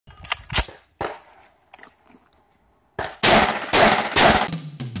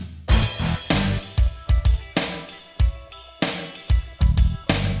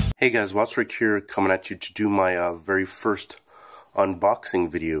Hey guys, Wattsrick here, coming at you to do my very first unboxing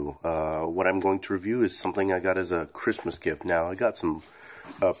video. What I'm going to review is something I got as a Christmas gift. Now, I got some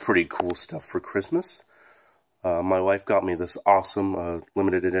pretty cool stuff for Christmas. My wife got me this awesome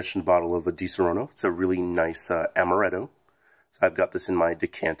limited edition bottle of a Di Serono. It's a really nice amaretto. So I've got this in my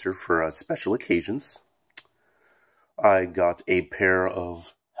decanter for special occasions. I got a pair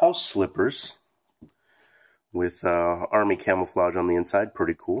of house slippers with army camouflage on the inside.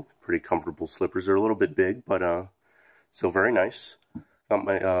 Pretty cool, pretty comfortable slippers. They're a little bit big, but still very nice.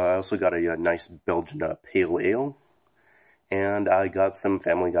 I also got a nice Belgian pale ale, and I got some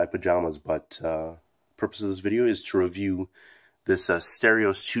Family Guy pajamas. But purpose of this video is to review this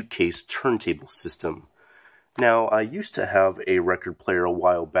stereo suitcase turntable system. Now, I used to have a record player a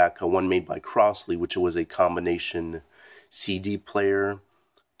while back, one made by Crossley, which was a combination CD player,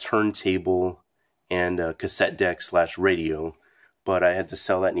 turntable, and cassette deck / radio, but I had to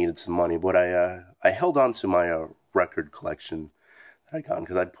sell that, needed some money. But I held on to my record collection that I got,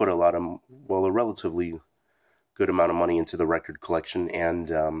 because I'd put a relatively good amount of money into the record collection,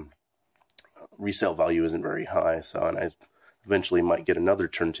 and resale value isn't very high, and I eventually might get another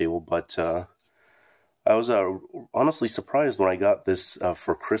turntable. But I was honestly surprised when I got this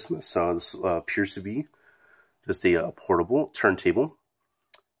for Christmas. So this appears to be just a portable turntable.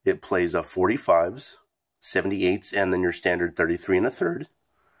 It plays 45s, 78s, and then your standard 33 1/3.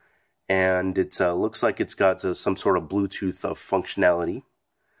 And it looks like it's got some sort of Bluetooth functionality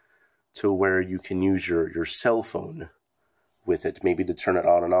to where you can use your cell phone with it, maybe to turn it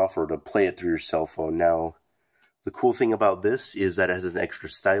on and off or to play it through your cell phone. Now, the cool thing about this is that it has an extra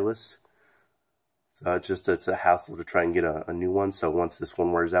stylus. It's a hassle to try and get a new one. So once this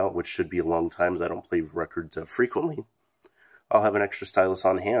one wears out, which should be a long time, as I don't play records frequently, I'll have an extra stylus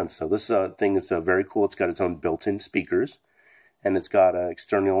on hand. So this thing is very cool. It's got its own built-in speakers, and it's got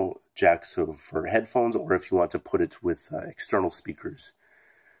external jacks for headphones, or if you want to put it with external speakers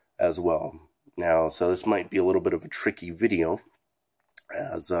as well. Now, so this might be a little bit of a tricky video,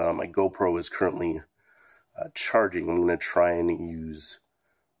 as my GoPro is currently charging. I'm going to try and use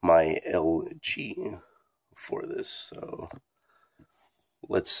my LG for this. So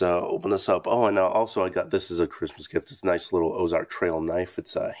let's open this up. Oh, and also I got this as a Christmas gift. It's a nice little Ozark Trail knife.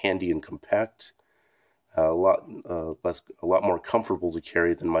 It's handy and compact, a lot more comfortable to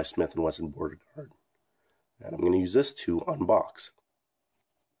carry than my Smith & Wesson Border Guard. And I'm going to use this to unbox.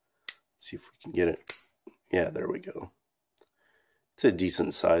 Let's see if we can get it. Yeah, there we go. It's a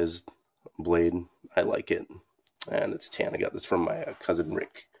decent sized blade. I like it, and it's tan. I got this from my cousin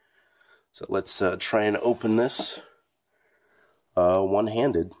Rick. So let's try and open this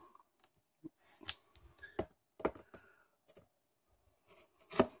one-handed.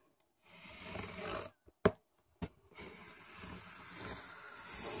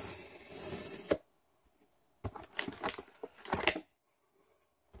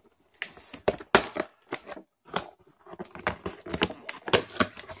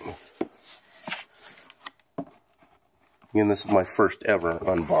 Again, this is my first ever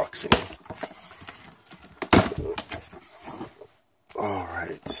unboxing. All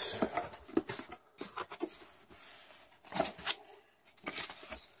right.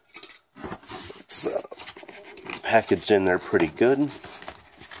 It's packaged in there pretty good.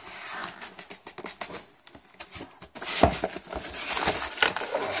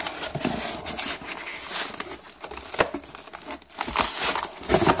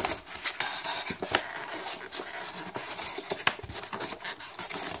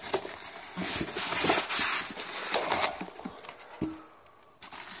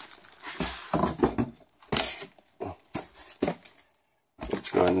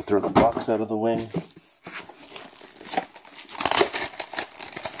 Go ahead and throw the box out of the way.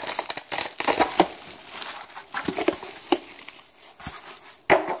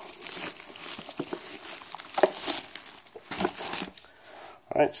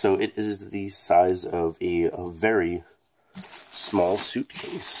 Alright, so it is the size of a very small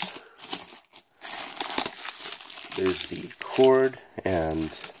suitcase. There's the cord, and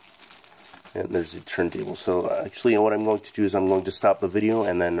there's the turntable. So actually what I'm going to do is I'm going to stop the video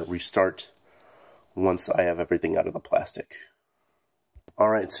and then restart once I have everything out of the plastic.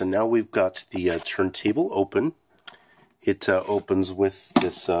 Alright, so now we've got the turntable open. It opens with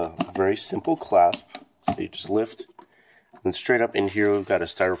this very simple clasp. So you just lift, and straight up in here we've got a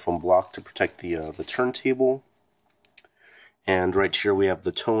styrofoam block to protect the turntable. And right here we have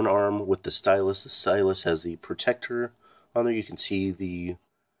the tone arm with the stylus. The stylus has the protector on there. You can see the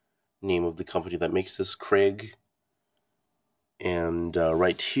name of the company that makes this, Craig. And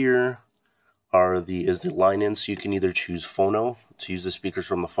right here is the line in, so you can either choose phono to use the speakers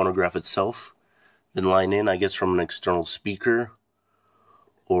from the phonograph itself, then line in, I guess, from an external speaker,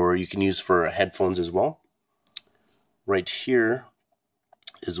 or you can use for headphones as well. Right here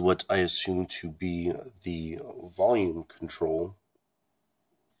is what I assume to be the volume control.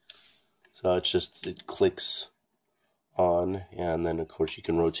 So it clicks on, and then of course you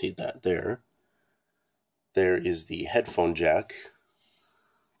can rotate that there. There is the headphone jack.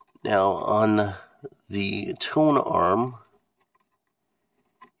 Now on the tone arm,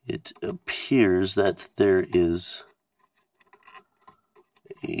 it appears that there is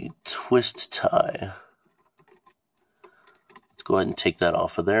a twist tie. Let's go ahead and take that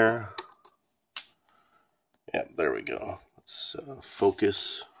off of there. Yeah, there we go. Let's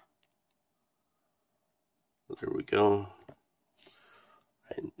focus. There we go.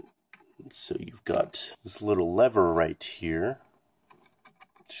 And so you've got this little lever right here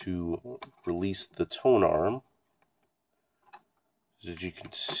to release the tone arm. As you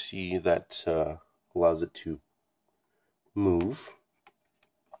can see, that allows it to move.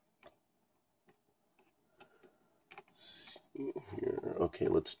 Here. Okay,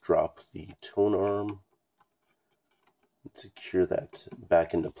 let's drop the tone arm. Secure that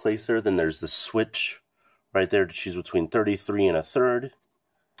back into place there. Then there's the switch right there to choose between 33 1/3,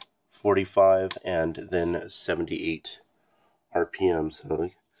 45, and then 78 RPM. So,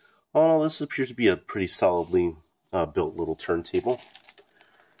 oh, this appears to be a pretty solidly built little turntable.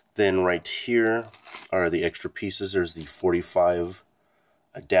 Then right here are the extra pieces. There's the 45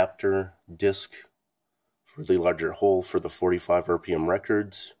 adapter disc for the larger hole for the 45 RPM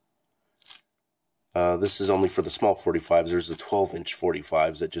records. This is only for the small 45s. There's the 12-inch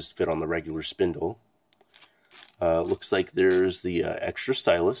 45s that just fit on the regular spindle. Looks like there's the extra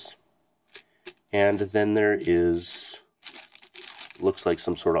stylus. And then there is, looks like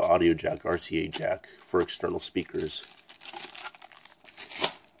some sort of audio jack, RCA jack for external speakers.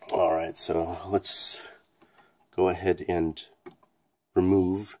 Alright, so let's go ahead and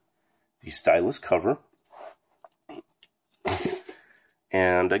remove the stylus cover.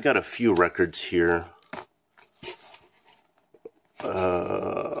 And I got a few records here.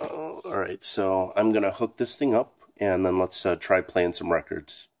 Alright, so I'm going to hook this thing up, and then let's try playing some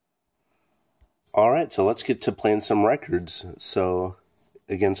records. Alright, so let's get to playing some records. So,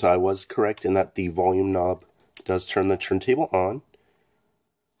 again, I was correct in that the volume knob does turn the turntable on.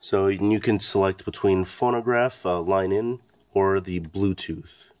 So you can select between phonograph, line in, or the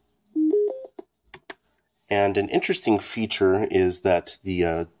Bluetooth. And an interesting feature is that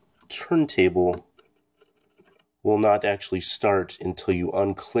the turntable will not actually start until you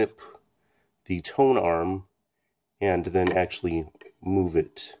unclip the tone arm and then actually move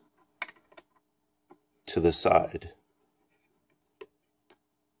it to the side.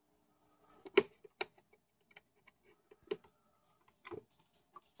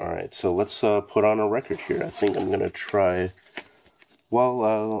 Alright, so let's put on a record here. I think I'm going to try,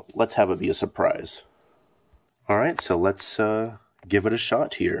 well, let's have it be a surprise. Alright, so let's give it a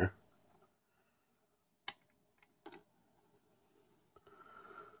shot here.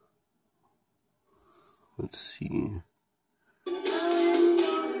 Let's see.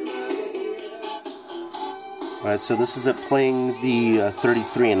 Alright, so this is it playing the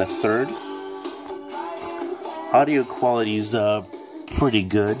 33 1/3. Audio quality is pretty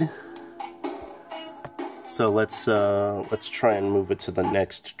good. So let's try and move it to the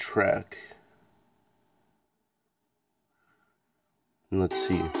next track. Let's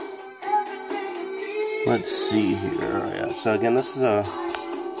see here. Yeah, so again, this is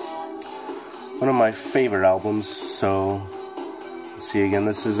one of my favorite albums. So let's see again.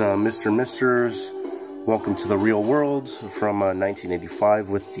 This is Mr. Mister's "Welcome to the Real World" from 1985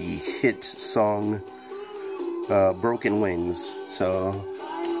 with the hit song "Broken Wings." So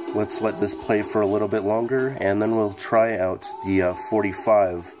let's let this play for a little bit longer, and then we'll try out the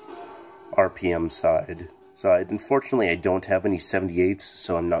 45 RPM side. So unfortunately I don't have any 78s,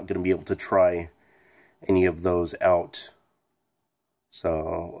 so I'm not going to be able to try any of those out.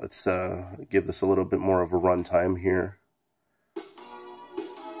 So let's give this a little bit more of a runtime here.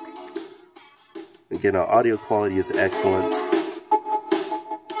 Again, audio quality is excellent.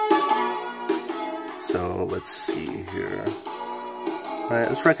 So let's see here. Alright,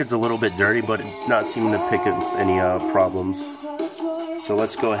 this record's a little bit dirty, but it's not seeming to pick up any problems. So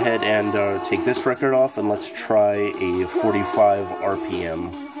let's go ahead and take this record off, and let's try a 45 RPM.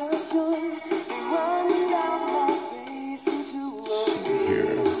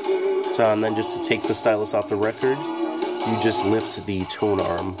 Here. So, and then just to take the stylus off the record, you just lift the tone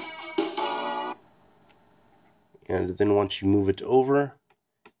arm. And then once you move it over,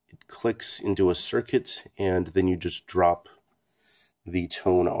 it clicks into a circuit, and then you just drop the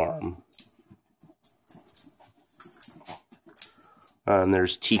tone arm. And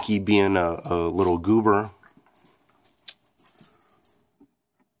there's Tiki being a little goober.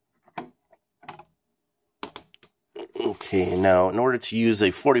 Okay, now in order to use a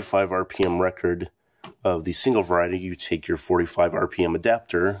 45 RPM record of the single variety, you take your 45 RPM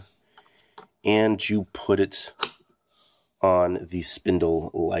adapter and you put it on the spindle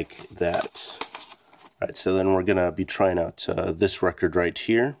like that. Alright, so then we're going to be trying out this record right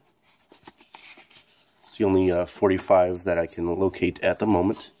here. It's the only 45 that I can locate at the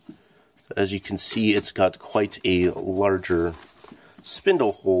moment. As you can see, it's got quite a larger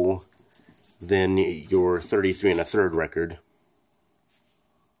spindle hole than your 33 1/3 record.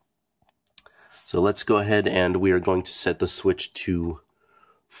 So let's go ahead and we are going to set the switch to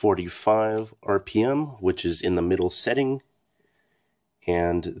 45 RPM, which is in the middle setting.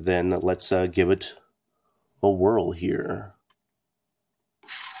 And then let's give it a whirl here.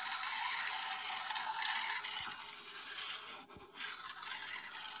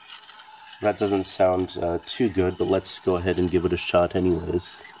 That doesn't sound too good, but let's go ahead and give it a shot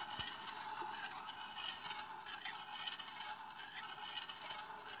anyways.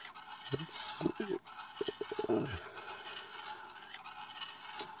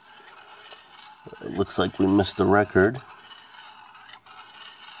 It looks like we missed the record.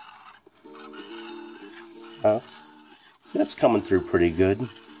 That's coming through pretty good.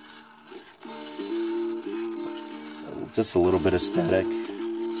 Just a little bit of static.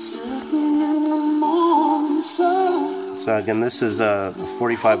 So again, this is a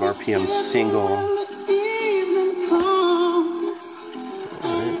 45 RPM single.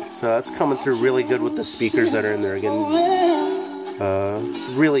 Alright, so that's coming through really good with the speakers that are in there. Again, it's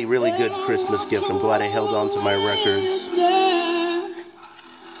a really, really good Christmas gift. I'm glad I held on to my records.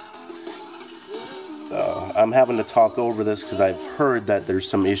 I'm having to talk over this because I've heard that there's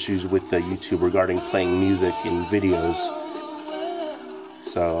some issues with YouTube regarding playing music in videos.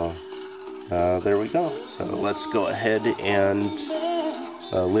 So there we go. So let's go ahead and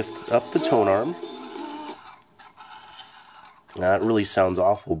lift up the tone arm. That really sounds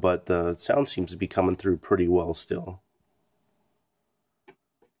awful, but the sound seems to be coming through pretty well still.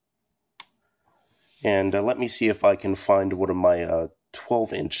 And let me see if I can find one of my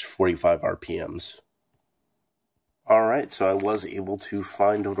 12-inch 45 RPMs. Alright, so I was able to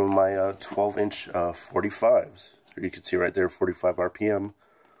find one of my 12-inch 45s. So you can see right there, 45 RPM.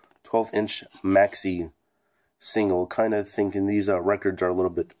 12-inch maxi single. Kind of thinking these records are a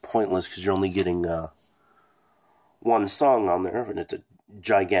little bit pointless because you're only getting one song on there, and it's a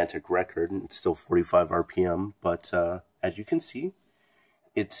gigantic record, and it's still 45 RPM. But as you can see,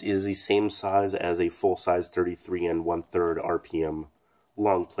 it is the same size as a full-size 33 1/3 RPM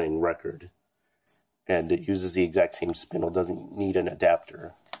long-playing record. And it uses the exact same spindle, doesn't need an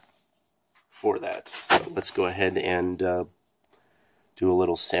adapter for that. So let's go ahead and do a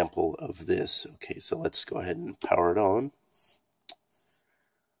little sample of this. Okay, so let's go ahead and power it on.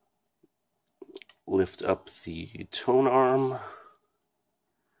 Lift up the tone arm.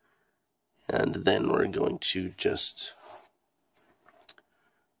 And then we're going to just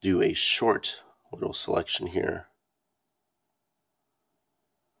do a short little selection here.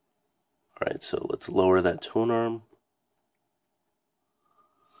 Alright, so let's lower that tone arm.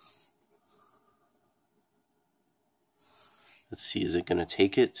 Let's see, is it going to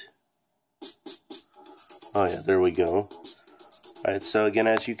take it? Oh yeah, there we go. Alright, so again,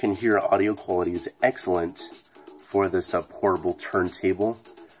 as you can hear, audio quality is excellent for this portable turntable.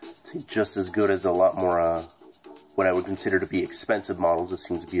 It's just as good as a lot more what I would consider to be expensive models. This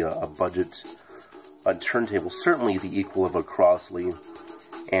seems to be a budget turntable, certainly the equal of a Crossley.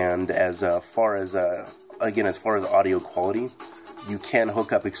 And as far as audio quality, you can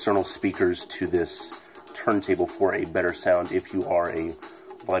hook up external speakers to this turntable for a better sound if you are a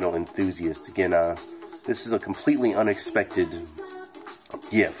vinyl enthusiast. Again, this is a completely unexpected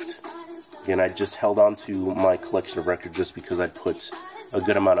gift. Again, I just held on to my collection of records just because I put a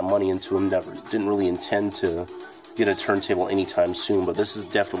good amount of money into them. Didn't really intend to get a turntable anytime soon, but this is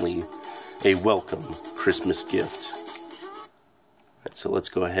definitely a welcome Christmas gift. Alright, so let's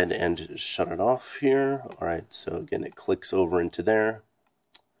go ahead and shut it off here. Alright, so again, it clicks over into there.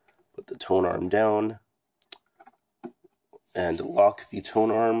 Put the tone arm down. And lock the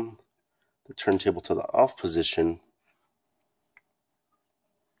tone arm, the turntable to the off position.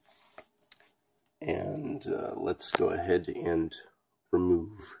 And let's go ahead and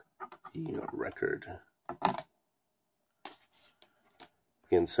remove the record.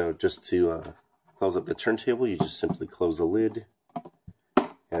 Again, so just to close up the turntable, you just simply close the lid.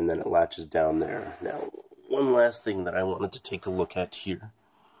 and then it latches down there. Now, one last thing that I wanted to take a look at here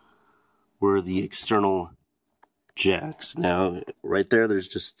were the external jacks. Now, right there, there's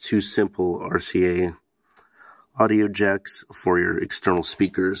just two simple RCA audio jacks for your external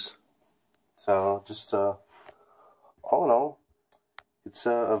speakers. So, just all in all, it's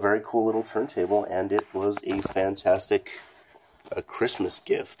a very cool little turntable, and it was a fantastic Christmas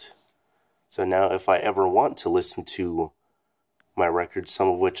gift. So now if I ever want to listen to my records, some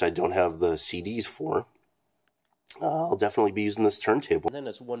of which I don't have the CDs for, I'll definitely be using this turntable. And then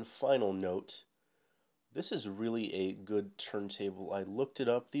as one final note, this is really a good turntable. I looked it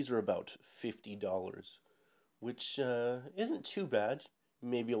up. These are about $50, which isn't too bad. You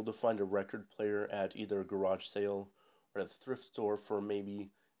may be able to find a record player at either a garage sale or at a thrift store for maybe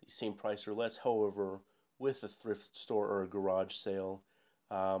the same price or less. However, with a thrift store or a garage sale,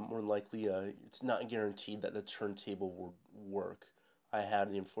 more than likely it's not guaranteed that the turntable will work. I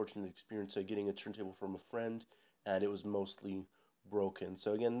had the unfortunate experience of getting a turntable from a friend, and it was mostly broken.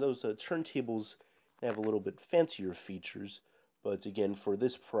 So again, those turntables have a little bit fancier features, but again, for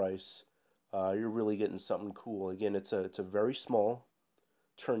this price, you're really getting something cool. Again, it's a very small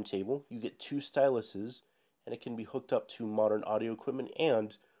turntable. You get two styluses, and it can be hooked up to modern audio equipment,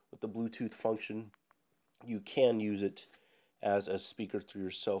 and with the Bluetooth function, you can use it as a speaker through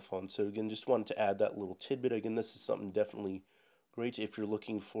your cell phone. So again, just wanted to add that little tidbit. Again, this is something definitely great if you're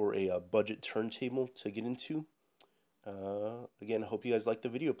looking for a budget turntable to get into. Again, I hope you guys liked the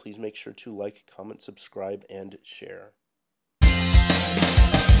video. Please make sure to like, comment, subscribe, and share.